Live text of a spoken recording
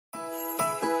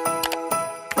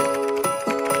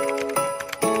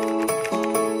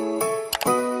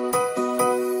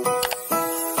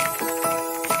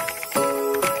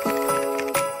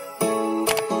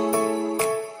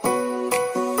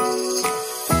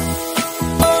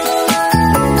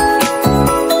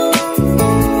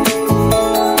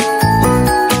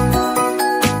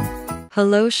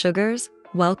Hello sugars,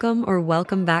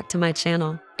 welcome back to my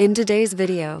channel. In today's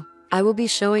video, I will be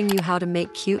showing you how to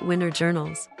make cute winter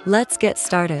journals. Let's get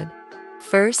started.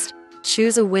 First,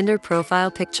 choose a winter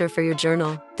profile picture for your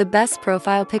journal. The best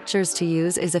profile pictures to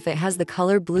use is if it has the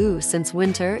color blue, since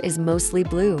winter is mostly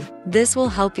blue. This will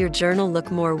help your journal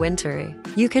look more wintry.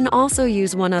 You can also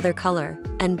use one other color,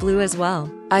 and blue as well.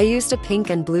 I used a pink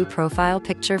and blue profile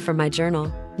picture for my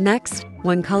journal. Next,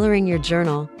 when coloring your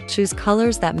journal, choose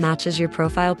colors that matches your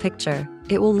profile picture.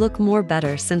 It will look more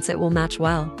better since it will match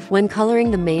well. When coloring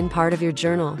the main part of your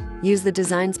journal, use the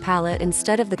designs palette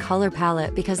instead of the color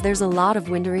palette because there's a lot of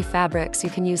wintry fabrics you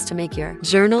can use to make your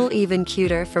journal even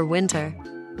cuter for winter.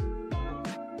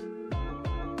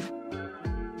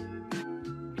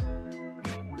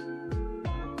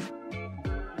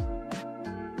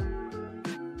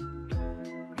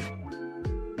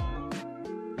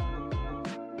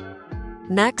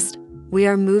 Next, we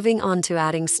are moving on to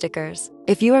adding stickers.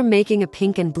 If you are making a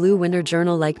pink and blue winter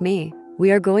journal like me,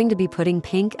 we are going to be putting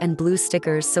pink and blue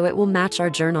stickers so it will match our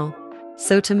journal.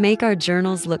 So to make our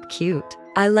journals look cute,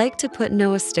 I like to put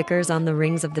Noah stickers on the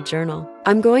rings of the journal.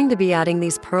 I'm going to be adding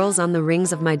these pearls on the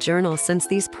rings of my journal since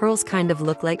these pearls kind of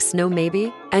look like snow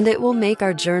maybe, and it will make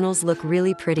our journals look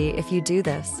really pretty if you do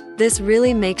this. This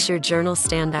really makes your journal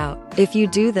stand out if you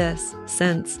do this,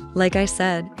 since, like I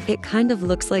said, it kind of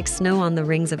looks like snow on the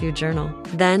rings of your journal.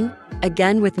 Then,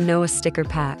 again with Noah sticker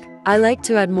pack, I like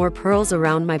to add more pearls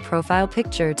around my profile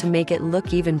picture to make it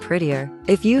look even prettier.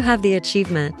 If you have the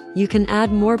achievement, you can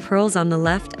add more pearls on the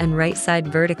left and right side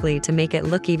vertically to make it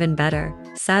look even better.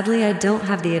 Sadly, I don't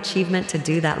have the achievement to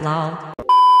do that, lol.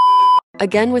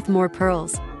 Again with more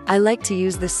pearls, I like to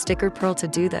use this sticker pearl to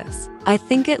do this. I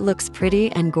think it looks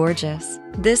pretty and gorgeous.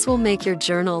 This will make your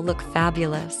journal look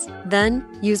fabulous. Then,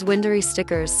 use wintry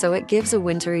stickers so it gives a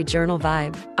wintry journal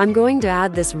vibe. I'm going to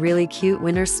add this really cute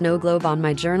winter snow globe on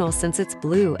my journal since it's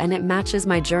blue and it matches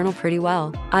my journal pretty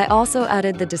well. I also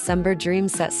added the December Dream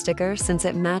Set sticker since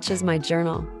it matches my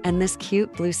journal, and this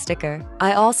cute blue sticker.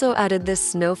 I also added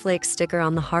this snowflake sticker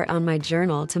on the heart on my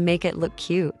journal to make it look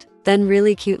cute. Then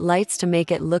really cute lights to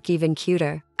make it look even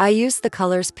cuter. I used the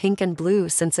colors pink and blue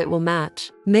since it will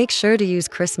match. Make sure to use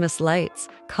Christmas lights,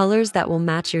 colors that will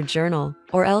match your journal,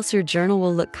 or else your journal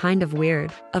will look kind of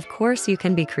weird. Of course, you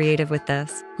can be creative with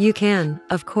this. You can,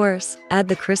 of course, add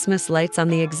the Christmas lights on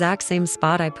the exact same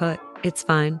spot I put. It's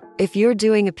fine. If you're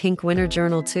doing a pink winter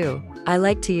journal too, I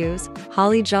like to use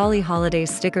Holly Jolly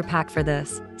Holidays sticker pack for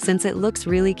this, since it looks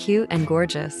really cute and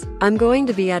gorgeous. I'm going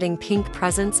to be adding pink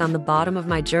presents on the bottom of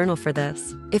my journal for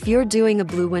this. If you're doing a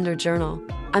blue winter journal,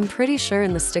 I'm pretty sure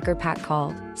in the sticker pack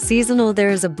called Seasonal there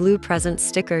is a blue present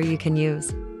sticker you can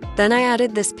use. Then I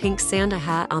added this pink Santa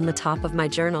hat on the top of my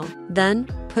journal. Then,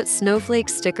 put snowflake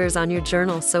stickers on your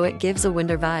journal so it gives a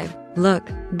winter vibe. Look,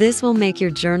 this will make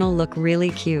your journal look really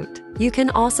cute. You can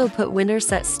also put winter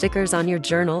set stickers on your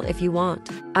journal if you want.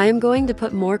 I am going to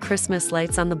put more Christmas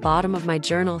lights on the bottom of my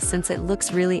journal since it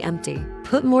looks really empty.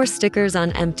 Put more stickers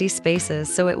on empty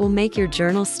spaces so it will make your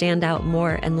journal stand out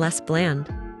more and less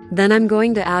bland. Then I'm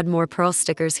going to add more pearl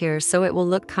stickers here so it will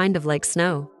look kind of like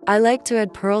snow. I like to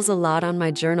add pearls a lot on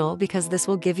my journal because this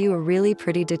will give you a really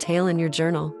pretty detail in your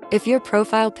journal. If your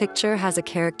profile picture has a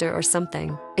character or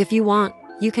something, if you want,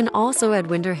 you can also add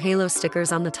winter halo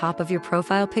stickers on the top of your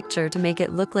profile picture to make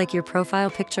it look like your profile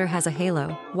picture has a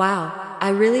halo. Wow, I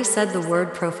really said the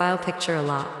word profile picture a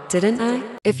lot, didn't I?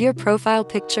 If your profile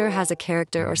picture has a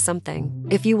character or something,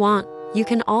 if you want, you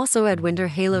can also add winter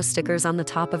halo stickers on the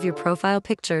top of your profile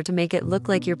picture to make it look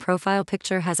like your profile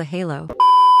picture has a halo.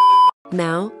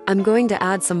 Now, I'm going to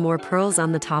add some more pearls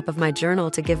on the top of my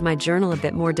journal to give my journal a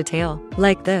bit more detail,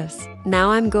 like this. Now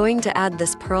I'm going to add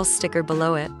this pearl sticker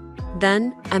below it.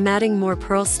 Then, I'm adding more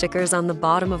pearl stickers on the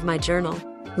bottom of my journal,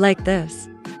 like this.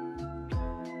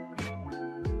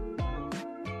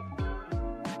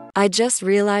 I just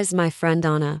realized my friend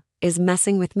Anna is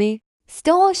messing with me.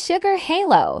 Stole sugar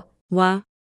halo. What?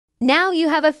 Now you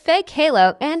have a fake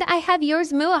halo and I have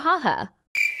yours, muahaha.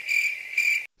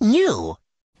 You?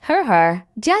 Her,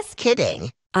 just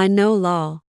Kidding. I know,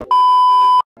 lol.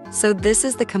 So this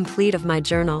is the complete of my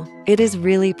journal. It is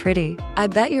really pretty. I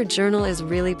bet your journal is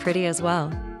really pretty as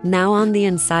well. Now on the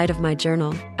inside of my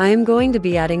journal, I am going to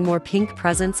be adding more pink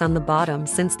presents on the bottom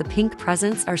since the pink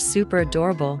presents are super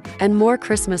adorable. And more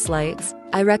Christmas lights.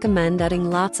 I recommend adding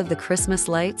lots of the Christmas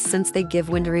lights since they give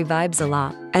wintry vibes a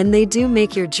lot. And they do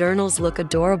make your journals look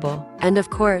adorable. And of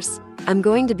course, I'm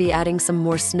going to be adding some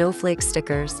more snowflake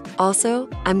stickers. Also,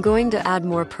 I'm going to add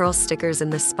more pearl stickers in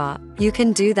this spot. You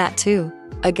can do that too.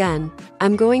 Again,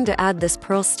 I'm going to add this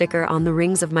pearl sticker on the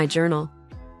rings of my journal.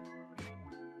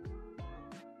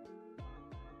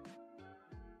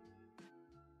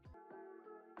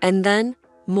 And then,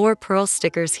 more pearl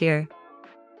stickers here.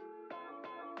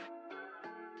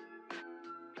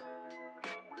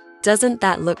 Doesn't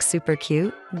that look super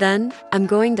cute? Then, I'm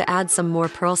going to add some more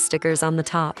pearl stickers on the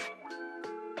top.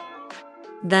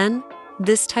 Then,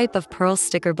 this type of pearl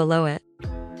sticker below it.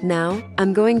 Now,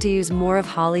 I'm going to use more of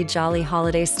Holly Jolly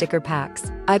Holiday sticker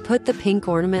packs. I put the pink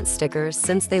ornament stickers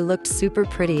since they looked super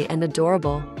pretty and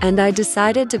adorable. And I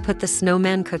decided to put the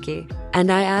snowman cookie.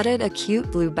 And I added a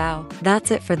cute blue bow.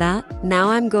 That's it for that. Now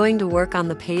I'm going to work on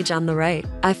the page on the right.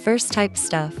 I first typed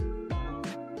stuff.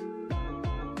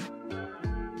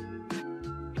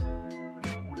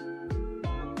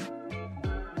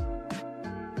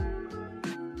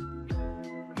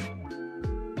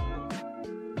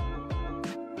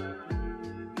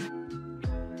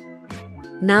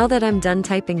 Now that I'm done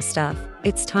typing stuff,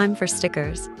 it's time for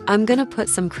stickers. I'm gonna put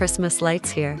some Christmas lights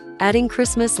here. Adding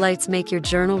Christmas lights make your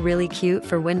journal really cute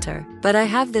for winter. But I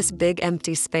have this big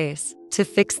empty space. To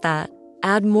fix that,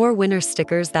 add more winter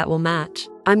stickers that will match.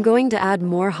 I'm going to add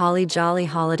more Holly Jolly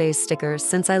Holidays stickers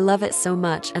since I love it so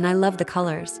much and I love the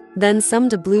colors. Then some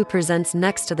to blue presents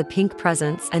next to the pink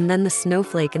presents and then the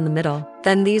snowflake in the middle.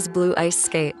 Then these blue ice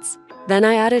skates. Then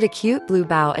I added a cute blue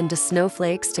bow and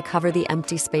snowflakes to cover the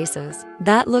empty spaces.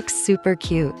 That looks super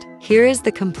cute. Here is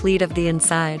the complete of the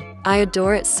inside. I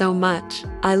adore it so much.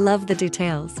 I love the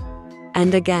details.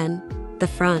 And again, the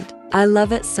front. I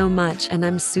love it so much and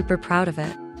I'm super proud of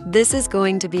it. This is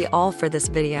going to be all for this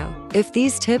video. If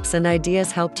these tips and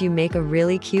ideas helped you make a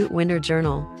really cute winter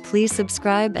journal, please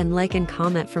subscribe and like and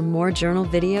comment for more journal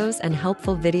videos and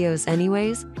helpful videos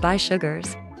anyways. Bye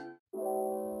sugars.